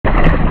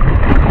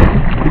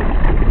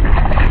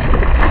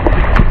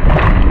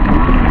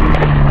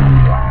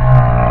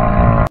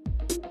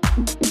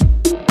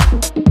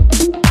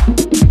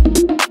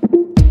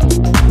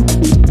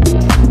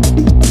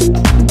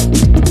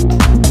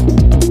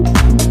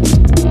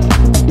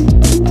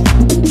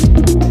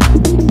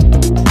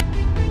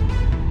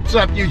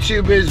What's up,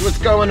 YouTubers? What's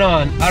going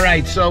on? All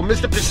right, so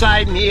Mr.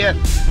 Poseidon here.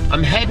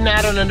 I'm heading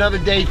out on another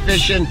day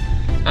fishing.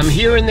 I'm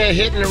here and there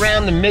hitting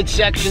around the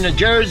midsection of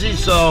Jersey,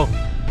 so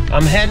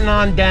I'm heading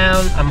on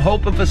down. I'm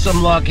hoping for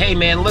some luck. Hey,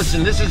 man,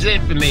 listen, this is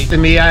it for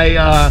me.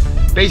 I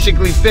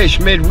basically fish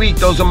midweek.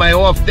 Those are my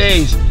off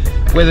days.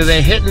 Whether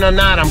they're hitting or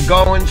not, I'm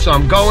going. So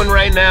I'm going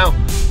right now.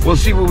 We'll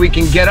see what we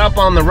can get up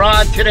on the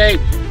rod today.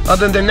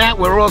 Other than that,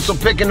 we're also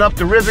picking up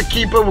the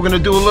Riverkeeper. We're going to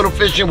do a little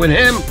fishing with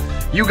him.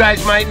 You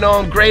guys might know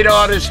him, great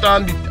artist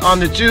on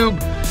the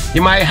tube.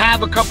 You might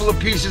have a couple of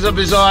pieces of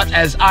his art,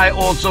 as I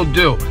also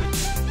do.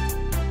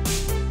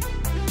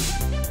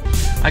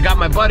 I got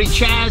my buddy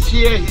Chaz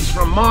here, he's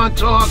from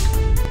Montauk.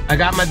 I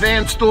got my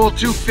Van Stool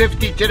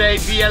 250 today,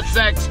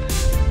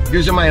 VSX,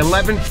 using my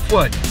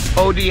 11-foot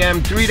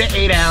ODM 3 to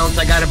 8 ounce.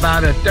 I got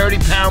about a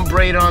 30-pound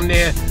braid on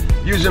there,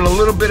 using a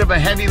little bit of a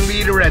heavy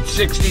leader at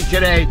 60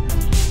 today.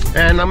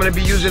 And I'm gonna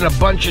be using a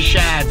bunch of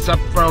shads up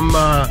from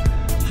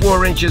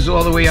 4 inches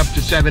all the way up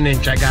to 7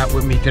 inch I got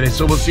with me today.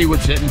 So we'll see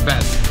what's hitting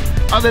best.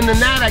 Other than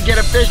that, I get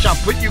a fish,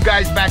 I'll put you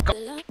guys back up.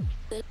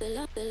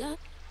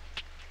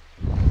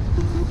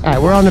 All right,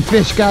 we're on the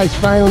fish, guys,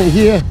 finally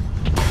here.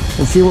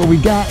 Let's see what we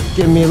got.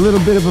 Give me a little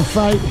bit of a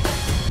fight.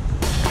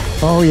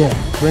 Oh yeah,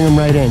 bring them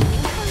right in.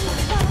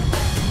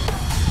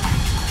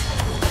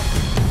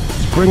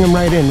 Let's bring them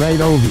right in, right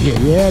over here.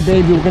 Yeah,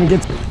 baby, we're gonna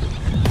get...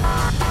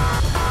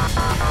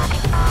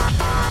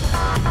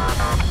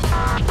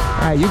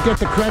 All right, you get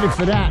the credit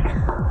for that,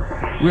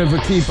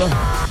 Riverkeeper.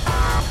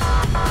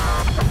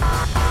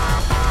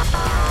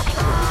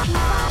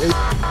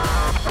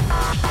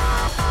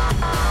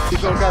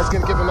 These little guys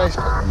gonna give a nice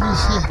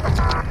release here.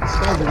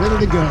 Guys are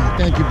ready to go.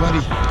 Thank you,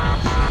 buddy.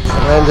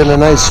 Landing a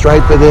nice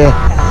striper there.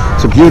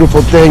 It's a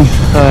beautiful thing.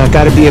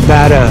 Got to be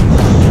about a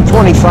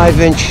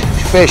 25-inch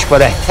fish,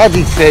 but a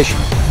heavy fish.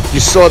 You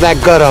saw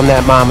that gut on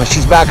that mama.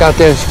 She's back out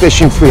there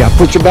fishing free. I'll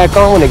put you back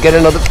on and get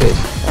another fish.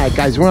 All right,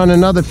 guys, we're on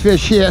another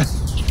fish here.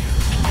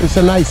 It's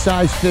a nice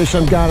size fish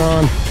I've got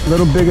on, a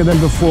little bigger than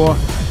before.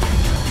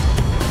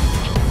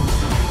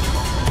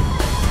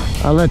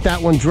 I'll let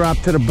that one drop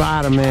to the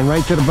bottom, man,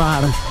 right to the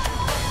bottom.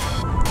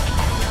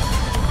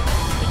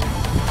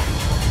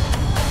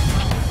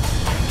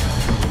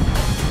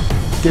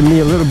 Give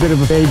me a little bit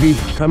of a baby.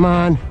 Come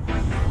on.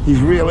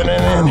 He's reeling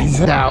it in. He's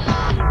out.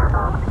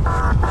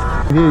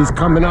 He's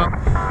coming up.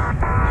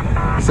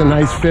 It's a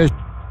nice fish,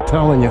 I'm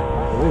telling you.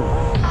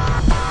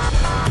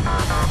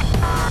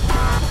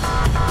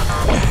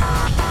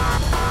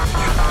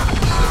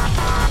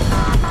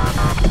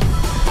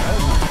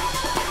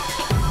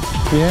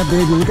 Yeah,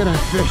 baby, look at that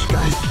fish,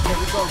 guys. There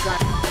we go,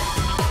 guys.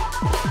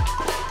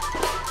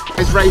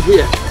 It's right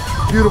here.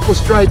 Beautiful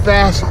striped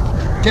bass.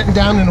 Getting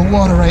down in the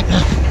water right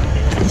now.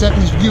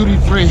 Setting his beauty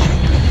free.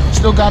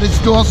 Still got his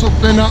dorsal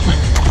fin up.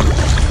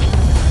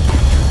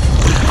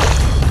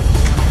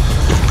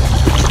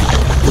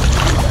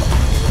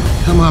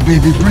 Come on,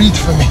 baby, breathe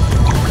for me.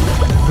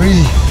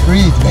 Breathe,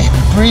 breathe,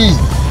 baby, breathe.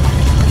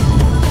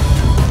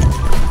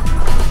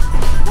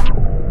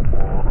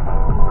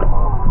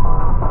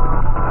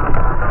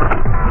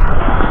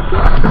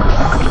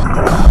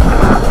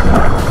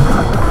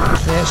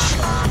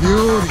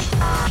 Beauty.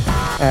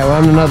 All right, we're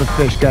on another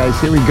fish, guys.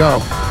 Here we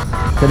go.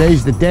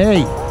 Today's the day.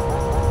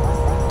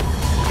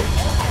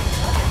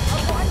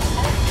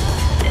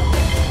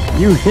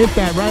 You hit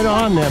that right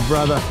on there,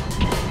 brother.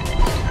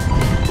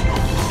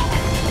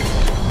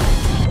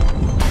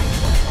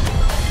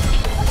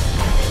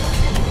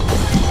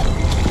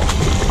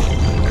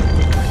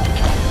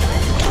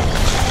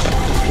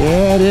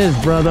 Yeah, it is,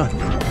 brother.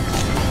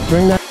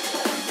 Bring that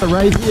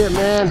right here,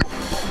 man.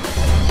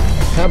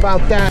 How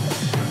about that?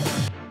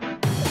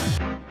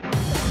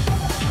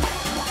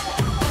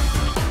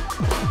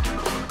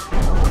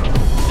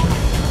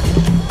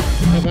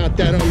 About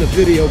that on the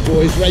video,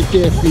 boys, right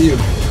there for you.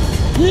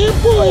 Yeah,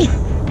 boy.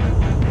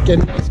 Get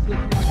a nice good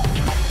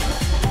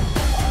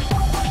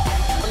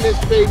on this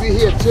baby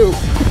here too.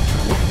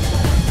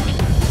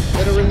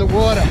 Get her in the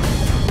water.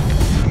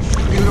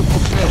 Beautiful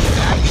fish,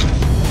 guys.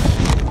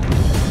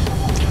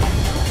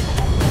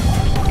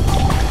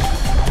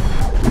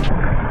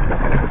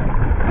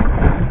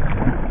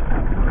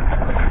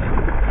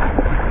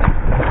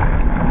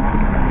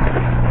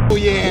 Oh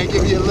yeah,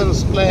 give you a little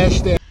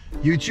splash there.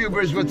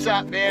 YouTubers, what's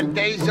up, man?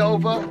 Day's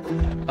over.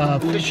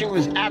 Fishing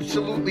was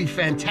absolutely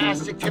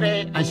fantastic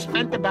today. I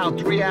spent about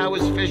 3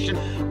 hours fishing.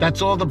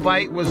 That's all the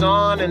bite was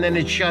on, and then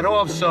it shut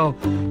off.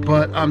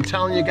 But I'm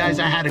telling you guys,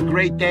 I had a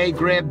great day.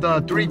 Grabbed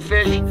 3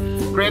 fish.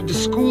 Grabbed a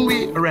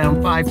schoolie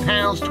around 5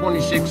 pounds,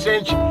 26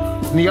 inch.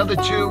 And the other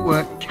 2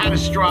 were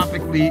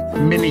catastrophically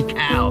mini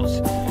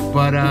cows.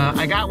 But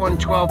I got one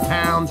 12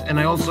 pounds, and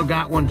I also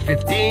got one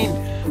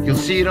 15. You'll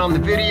see it on the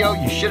video.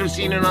 You should have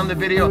seen it on the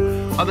video.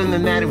 Other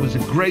than that, it was a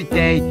great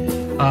day.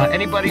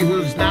 Anybody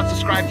who's not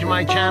subscribed to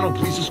my channel,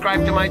 please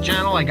subscribe to my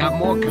channel. I got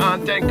more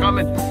content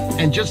coming.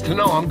 And just to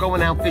know, I'm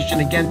going out fishing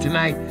again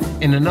tonight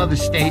in another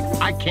state.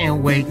 I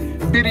can't wait.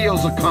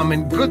 Videos are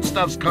coming. Good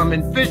stuff's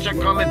coming. Fish are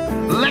coming.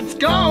 Let's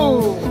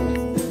go!